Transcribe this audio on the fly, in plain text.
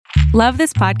Love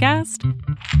this podcast?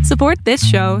 Support this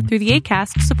show through the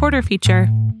Acast supporter feature.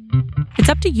 It's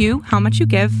up to you how much you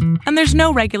give, and there's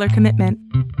no regular commitment.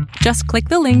 Just click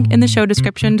the link in the show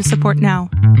description to support now.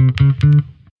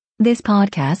 This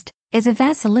podcast is a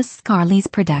Vasilis Scarlys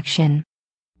production.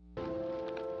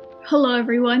 Hello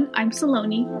everyone, I'm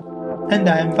Saloni. And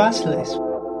I'm Vasilis.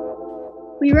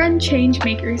 We run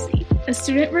Changemakers, a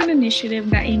student-run initiative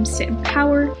that aims to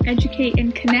empower, educate,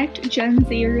 and connect Gen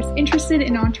Zers interested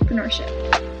in entrepreneurship.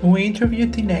 We interview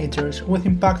teenagers with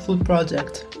impactful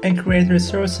projects and create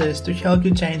resources to help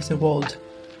you change the world.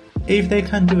 If they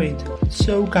can do it,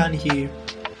 so can you.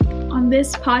 On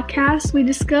this podcast, we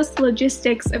discuss the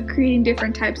logistics of creating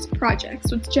different types of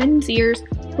projects with Gen Zers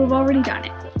who have already done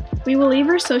it. We will leave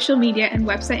our social media and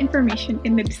website information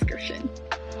in the description.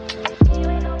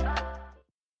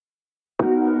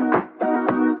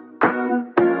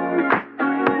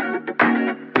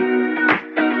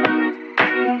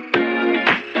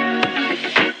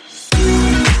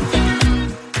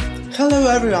 Hello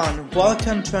everyone,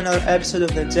 welcome to another episode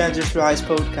of the Gen Zers Rise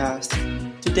podcast.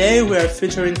 Today we are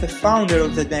featuring the founder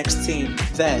of the Next Team,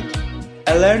 VED,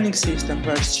 a learning system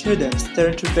where students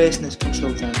turn to business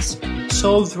consultants,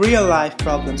 solve real-life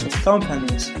problems of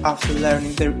companies after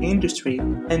learning their industry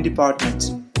and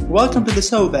departments. Welcome to the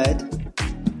show, VED.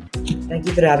 Thank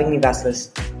you for having me, Vasilis.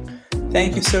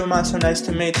 Thank you so much, so nice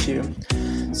to meet you.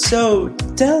 So,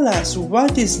 tell us,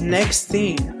 what is Next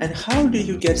Team and how do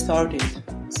you get started?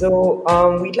 So,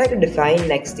 we'd like to define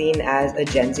Nexteen as a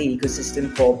Gen Z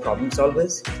ecosystem for problem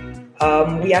solvers.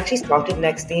 We actually started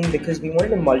Nexteen because we wanted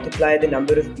to multiply the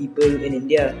number of people in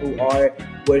India who are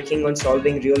working on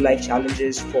solving real-life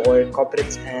challenges for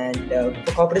corporates and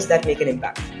for corporates that make an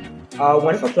impact.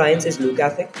 One of our clients is Loo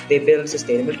Cafe. They build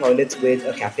sustainable toilets with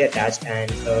a cafe attached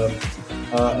and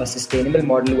a sustainable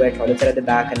model where toilets are at the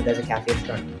back and there's a cafe in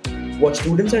front. What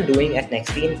students are doing at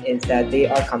Nexteen is that they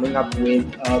are coming up with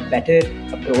a better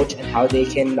approach on how they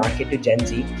can market to Gen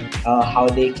Z, how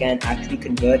they can actually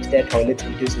convert their toilets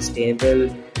into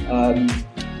sustainable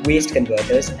waste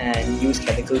converters and use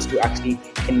chemicals to actually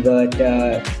convert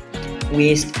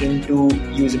waste into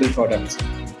usable products.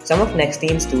 Some of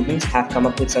Nexteen's students have come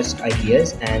up with such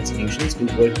ideas and solutions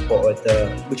which work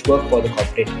for the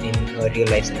corporate in a real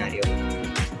life scenario.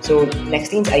 So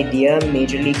Nexteen's idea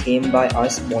majorly came by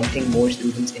us wanting more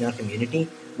students in our community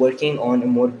working on a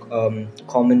more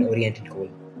common-oriented goal.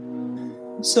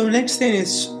 So Nexteen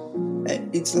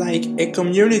it's like a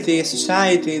community, a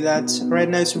society that right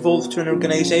now is evolved to an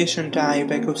organization type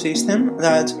ecosystem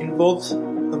that involves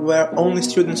where only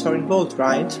students are involved,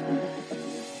 right?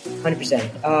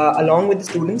 100%. Along with the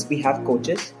students, we have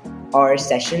coaches. Our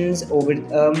sessions are over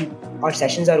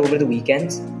the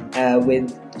weekends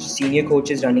with senior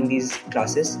coaches running these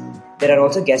classes. There are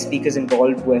also guest speakers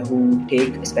involved who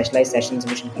take specialized sessions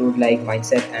which include like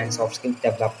mindset and soft skill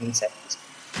development sessions,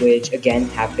 which again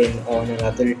happen on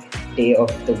another day of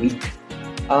the week.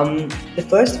 The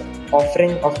first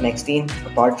offering of Nexteen,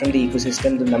 apart from the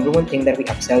ecosystem, the number one thing that we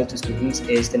upsell to students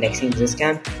is the Nexteen Business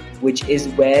Camp, which is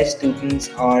where students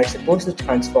are supposed to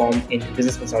transform into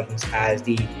business consultants as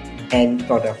the end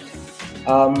product.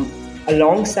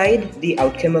 Alongside the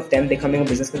outcome of them becoming a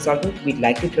business consultant, we'd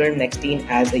like to turn Nexteen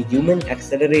as a human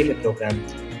accelerator program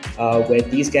where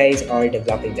these guys are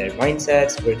developing their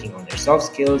mindsets, working on their soft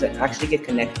skills, and actually get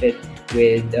connected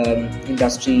with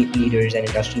industry leaders and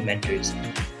industry mentors,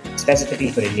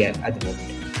 specifically for India at the moment.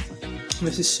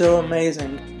 This is so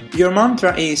amazing. Your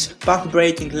mantra is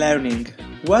path-breaking learning.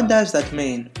 What does that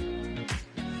mean?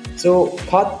 So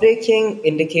path-breaking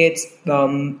indicates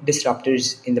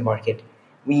disruptors in the market.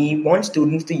 We want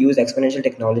students to use exponential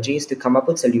technologies to come up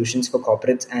with solutions for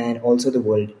corporates and also the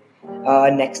world.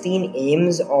 Nexteen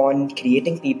aims on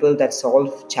creating people that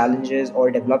solve challenges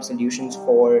or develop solutions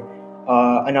for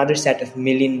another set of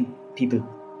million people.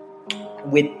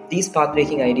 With these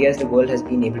path-breaking ideas, the world has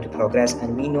been able to progress,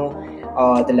 and we know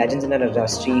the legends in our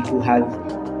industry who have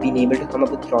been able to come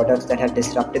up with products that have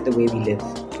disrupted the way we live.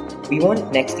 We want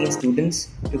Nexteen students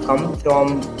to come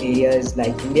from areas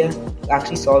like India to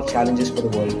actually solve challenges for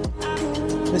the world.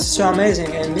 This is so amazing,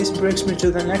 and this brings me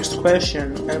to the next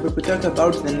question, and we could talk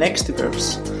about the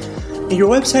Nextiverse. In your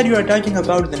website you are talking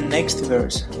about the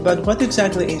Nextiverse, but what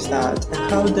exactly is that,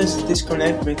 and how does this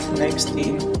connect with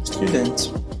Nexteen students?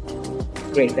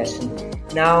 Great question.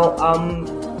 Now,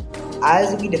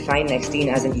 as we define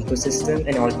Nexteen as an ecosystem,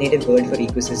 an alternative word for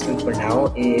ecosystem for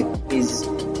now is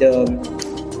the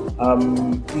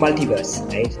multiverse,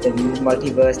 right? The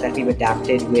multiverse that we've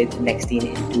adapted with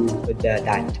Nexteen into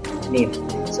that name.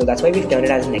 So So that's why we've termed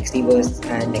it as Nextiverse,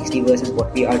 and Nextiverse is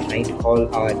what we are trying to call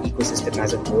our ecosystem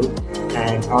as a whole,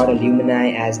 and our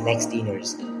alumni as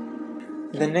Nexteeners.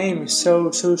 The name is so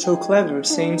clever,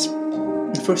 since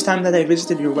the first time that I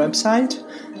visited your website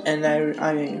and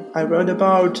I wrote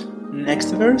about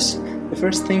Nextiverse, the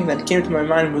first thing that came to my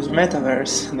mind was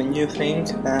Metaverse, the new thing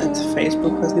that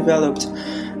Facebook has developed.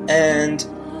 And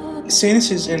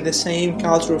since it's in the same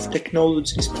culture of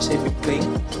technology specifically,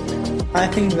 I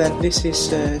think that this is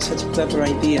such a clever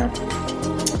idea.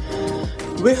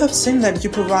 We have seen that you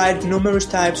provide numerous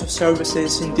types of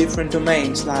services in different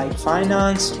domains like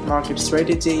finance, market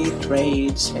strategy,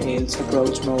 trade, sales,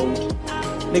 approach mode,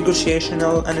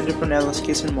 negotiational and entrepreneurial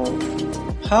skills and more.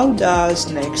 How does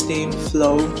Nexteam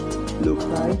flow look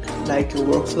like a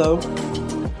workflow?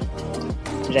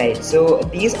 Right, so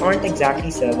these aren't exactly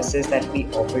services that we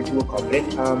offer to a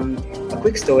corporate. A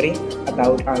quick story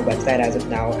about our website as of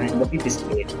now and what we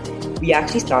displayed. We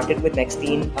actually started with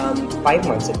Nexteam 5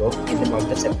 months ago in the month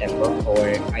of September, or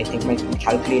I think my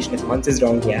calculation of months is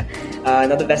wrong here.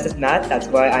 Not the best at math, that's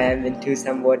why I am into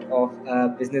somewhat of a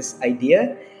business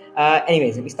idea.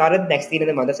 Anyways, we started Nexteam in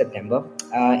the month of September.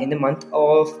 In the month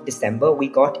of December, we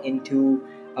got into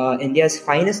India's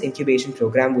finest incubation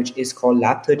program, which is called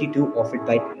Lab 32, offered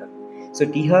by T-Hub. So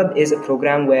T-Hub is a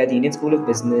program where the Indian School of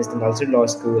Business, the Nalsar Law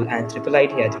School, and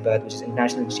IIIT Hyderabad, which is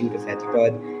International Institute of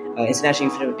Hyderabad, International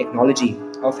Institute of Technology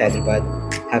of Hyderabad,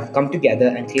 have come together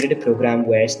and created a program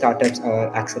where startups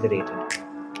are accelerated.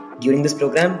 During this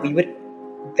program, we were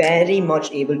very much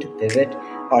able to pivot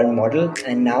our model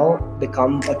and now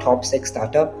become a top 6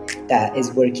 startup that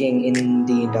is working in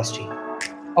the industry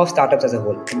of startups as a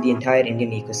whole, in the entire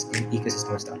Indian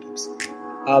ecosystem of startups.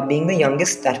 Being the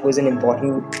youngest, that was an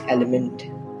important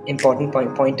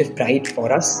point of pride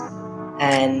for us.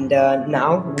 And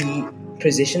now we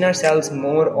position ourselves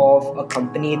more of a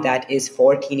company that is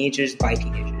for teenagers by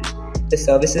teenagers. The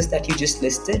services that you just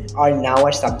listed are now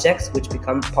our subjects, which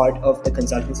become part of the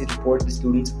consultancy report the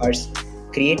students are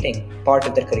creating, part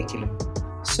of their curriculum.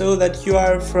 So that you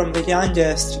are from the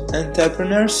youngest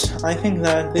entrepreneurs, I think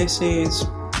that this is,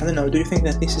 I don't know, do you think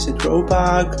that this is a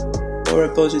drawback or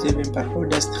a positive impact, or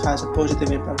just has a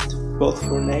positive impact both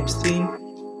for Nexteam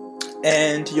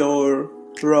and your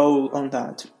role on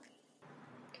that?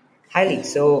 Highly.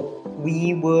 So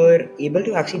we were able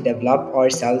to actually develop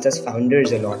ourselves as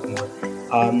founders a lot more.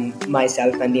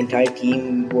 Myself and the entire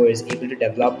team was able to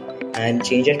develop and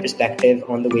change our perspective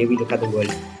on the way we look at the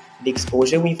world. The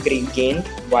exposure we've gained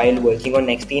while working on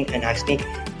Nexteam and actually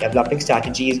developing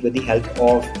strategies with the help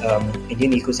of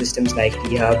Indian ecosystems like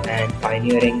T-Hub and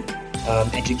pioneering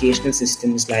educational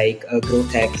systems like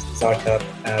GrowthX, Startup,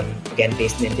 again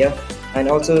based in India, and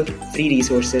also free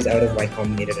resources out of Y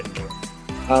Combinator and more.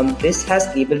 This has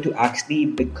able to actually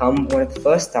become one of the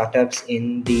first startups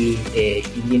in the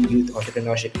Indian youth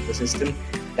entrepreneurship ecosystem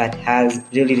that has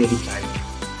really planned.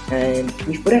 And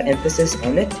we've put our emphasis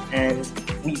on it, and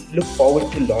we look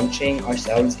forward to launching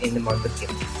ourselves in the month of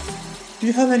June. Do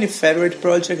you have any favorite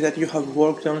project that you have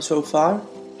worked on so far?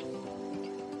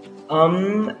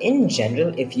 In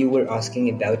general, if you were asking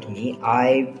about me,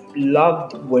 I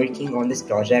loved working on this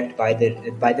project by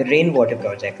the Rainwater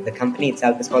Project. The company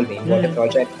itself is called Rainwater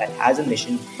Project, that has a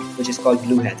mission which is called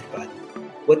Blue Hyderabad.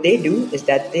 What they do is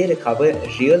that they recover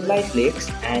real-life lakes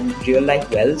and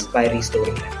real-life wells by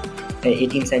restoring them.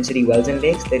 18th century wells and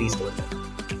lakes, they restore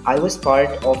them. I was part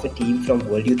of a team from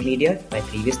World Youth Media, my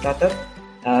previous startup,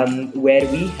 where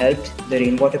we helped the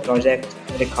Rainwater Project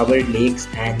recover lakes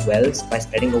and wells by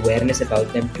spreading awareness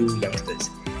about them to youngsters.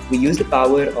 We use the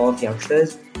power of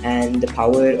youngsters and the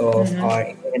power of our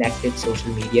interconnected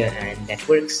social media and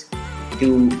networks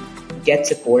to get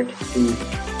support to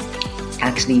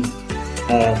actually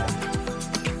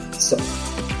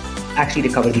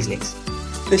recover these lakes.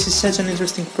 This is such an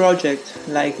interesting project.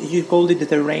 Like, you called it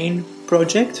the Rain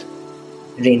Project?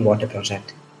 Rainwater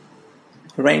Project.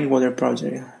 Rainwater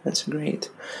Project. That's great.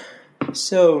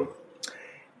 So,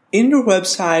 in your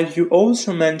website, you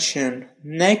also mention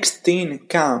Nexteam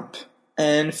Camp.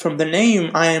 And from the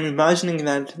name, I am imagining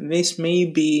that this may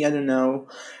be, I don't know,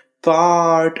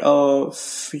 part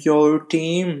of your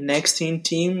team, Nexteam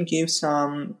team, give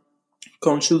some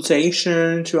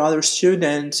consultation to other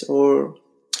students, or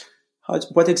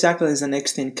what exactly is the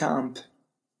Nexteam Camp?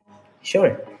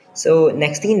 Sure. So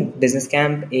Nexteam Business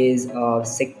Camp is a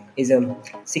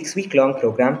 6-week-long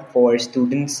program for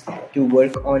students to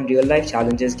work on real-life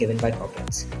challenges given by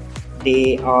corporates.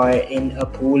 They are in a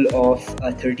pool of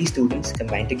 30 students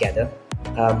combined together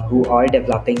who are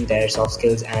developing their soft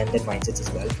skills and their mindsets as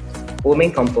well. 4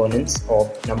 main components of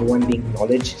number 1 being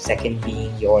knowledge, second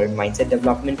being your mindset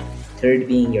development, third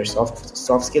being your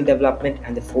soft skill development,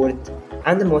 and the fourth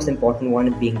and the most important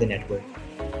one being the network.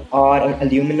 Our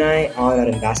alumni are our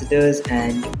ambassadors,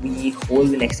 and we hold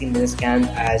the Next Teen Business Camp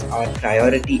as our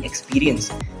priority experience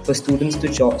for students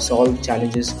to solve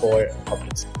challenges for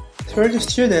corporates. 30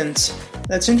 students.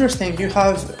 That's interesting. You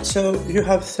have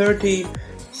 30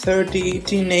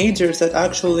 teenagers that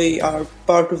actually are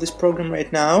part of this program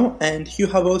right now, and you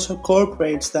have also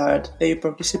corporates that they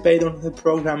participate on the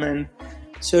program, and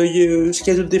so you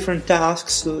schedule different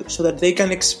tasks so that they can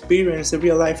experience the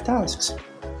real life tasks.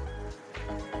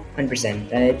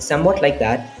 100%. It's somewhat like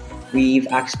that. We've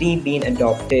actually been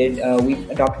adopted a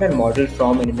model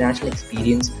from an international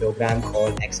experience program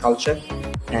called X-Culture,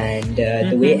 and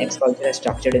the way X-Culture has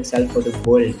structured itself for the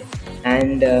world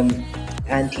and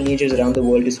teenagers around the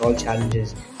world to solve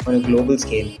challenges on a global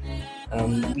scale.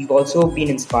 We've also been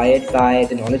inspired by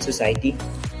the Knowledge Society,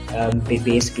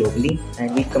 based globally,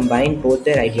 and we've combined both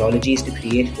their ideologies to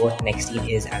create what Next Teen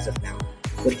is as of now.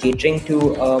 We're catering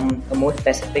to a more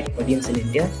specific audience in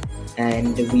India,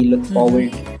 and we look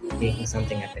forward to making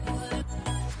something epic.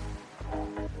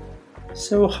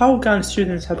 So how can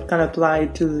students can apply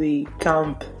to the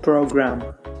camp program?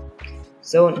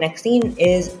 So Next Teen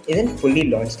isn't fully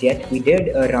launched yet. We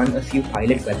did run a few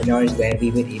pilot webinars where we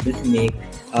were able to make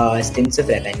stints of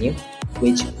revenue,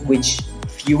 which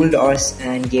fueled us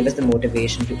and gave us the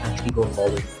motivation to actually go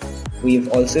forward. We've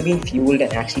also been fueled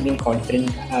and actually been gotten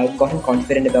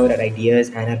confident about our ideas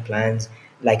and our plans,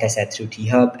 like I said, through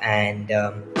T-Hub and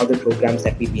other programs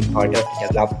that we've been part of to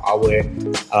develop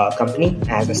our company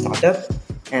as a startup.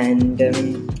 And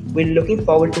we're looking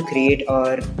forward to create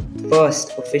our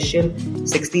first official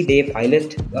 60-day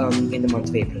pilot in the month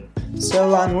of April.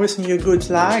 So I'm wishing you good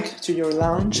luck to your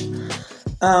launch.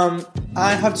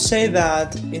 I have to say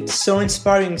that it's so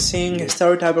inspiring seeing a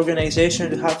startup organization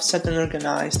to have such an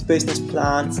organized business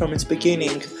plan from its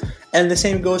beginning, and the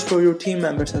same goes for your team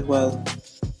members as well.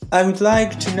 I would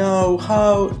like to know,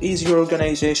 how is your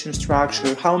organization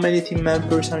structured? How many team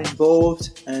members are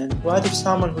involved? And what if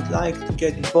someone would like to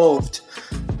get involved?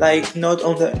 Like, not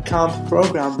on the camp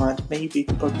program, but maybe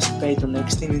to participate on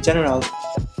Next Teen in general.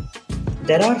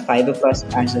 There are 5 of us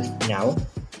as of now.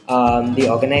 The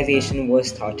organization was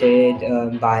started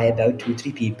by about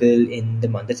 2-3 people in the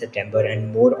month of September,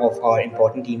 and more of our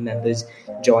important team members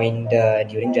joined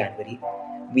during January.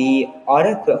 We are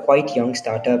a quite young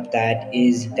startup that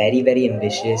is very, very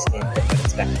ambitious in the current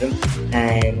spectrum,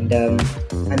 and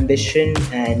ambition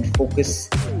and focus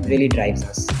really drives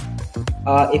us.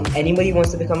 If anybody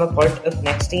wants to become a part of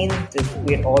Next Teen,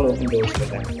 we're all open doors for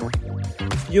them.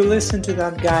 You listen to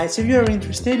that, guys. If you're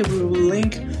interested, we will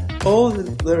link all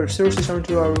the resources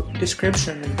onto our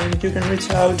description, and then you can reach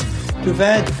out to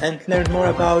VED and learn more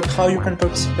about how you can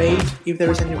participate, if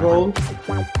there is any role.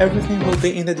 Everything will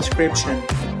be in the description.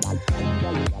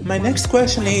 My next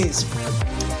question is,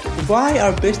 why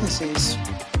are businesses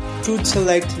could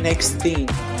select Next Teen?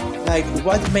 Like,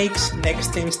 what makes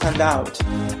Next Teen stand out?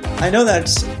 I know that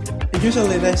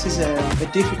usually this is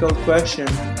a difficult question.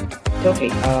 Okay,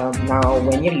 now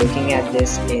when you're looking at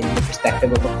this in the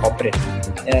perspective of a corporate,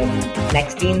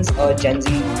 Next Teen's a Gen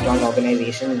Z run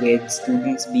organization with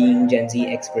students being Gen Z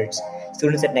experts,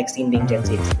 students at Next Teen being Gen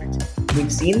Z experts.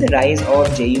 We've seen the rise of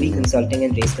JUV consulting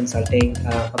and race consulting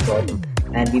abroad,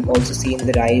 and we've also seen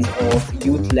the rise of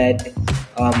youth-led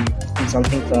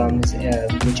consulting firms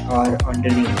which are under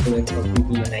the influence of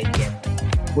Google and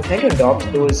IBM. We're trying to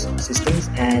adopt those systems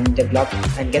and develop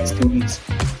and get students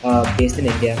based in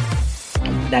India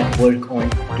that work on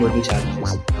global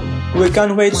challenges. We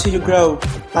can't wait to see you grow.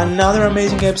 Another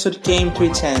amazing episode came to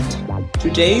its end.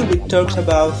 Today we talked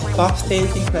about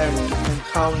path-taking learning and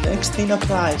how Next Teen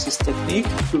applies this technique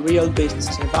to real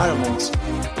business environments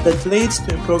that leads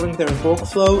to improving their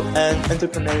workflow and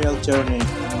entrepreneurial journey.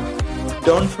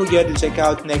 Don't forget to check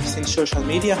out Next Teen's social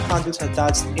media handles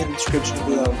attached in the description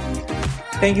below.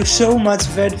 Thank you so much,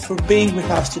 Ved, for being with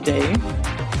us today.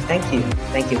 Thank you.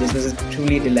 This was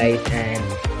truly a delight, and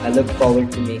I look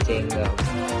forward to making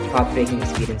heartbreaking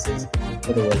experiences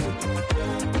for the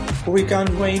world. We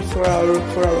can't wait for our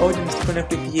audience to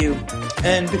connect with you.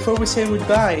 And before we say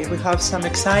goodbye, we have some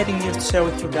exciting news to share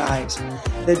with you guys.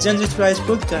 The Gen Z Rise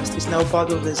podcast is now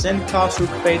part of the Zen Culture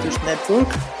Creators Network,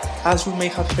 as we may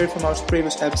have heard from our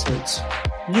previous episodes.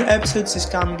 New episodes is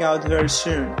coming out very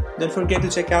soon. Don't forget to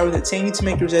check out the Change to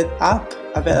Make Your Z app,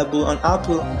 available on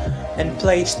Apple and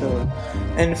Play Store.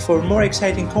 And for more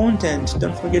exciting content,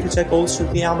 don't forget to check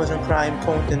also the Amazon Prime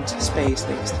content space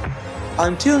list.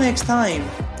 Until next time,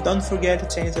 don't forget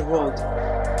to change the world.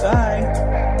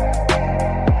 Bye!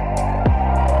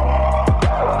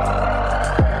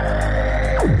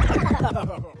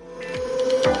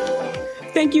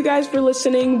 thank you guys for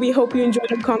listening. We hope you enjoyed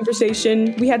the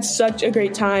conversation. We had such a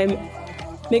great time.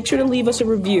 Make sure to leave us a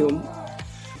review.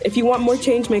 If you want more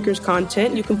Changemakers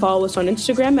content, you can follow us on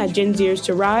Instagram at Gen Zers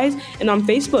to Rise and on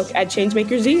Facebook at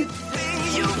ChangemakersZ.